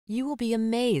You will be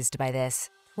amazed by this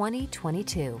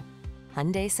 2022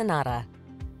 Hyundai Sonata.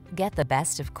 Get the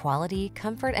best of quality,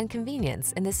 comfort, and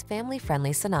convenience in this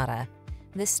family-friendly Sonata.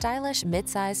 This stylish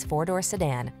midsize four-door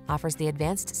sedan offers the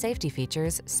advanced safety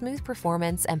features, smooth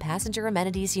performance, and passenger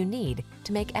amenities you need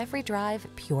to make every drive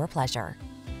pure pleasure.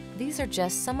 These are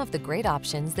just some of the great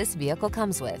options this vehicle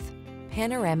comes with: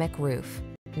 panoramic roof,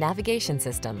 navigation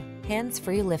system,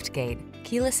 hands-free liftgate,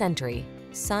 keyless entry,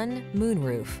 sun, moon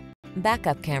roof,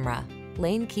 backup camera,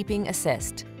 lane keeping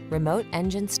assist, remote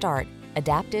engine start,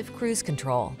 adaptive cruise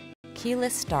control,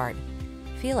 keyless start.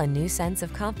 Feel a new sense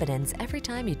of confidence every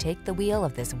time you take the wheel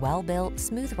of this well-built,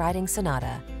 smooth-riding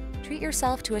Sonata. Treat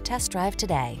yourself to a test drive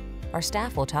today. Our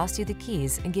staff will toss you the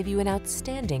keys and give you an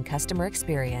outstanding customer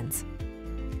experience.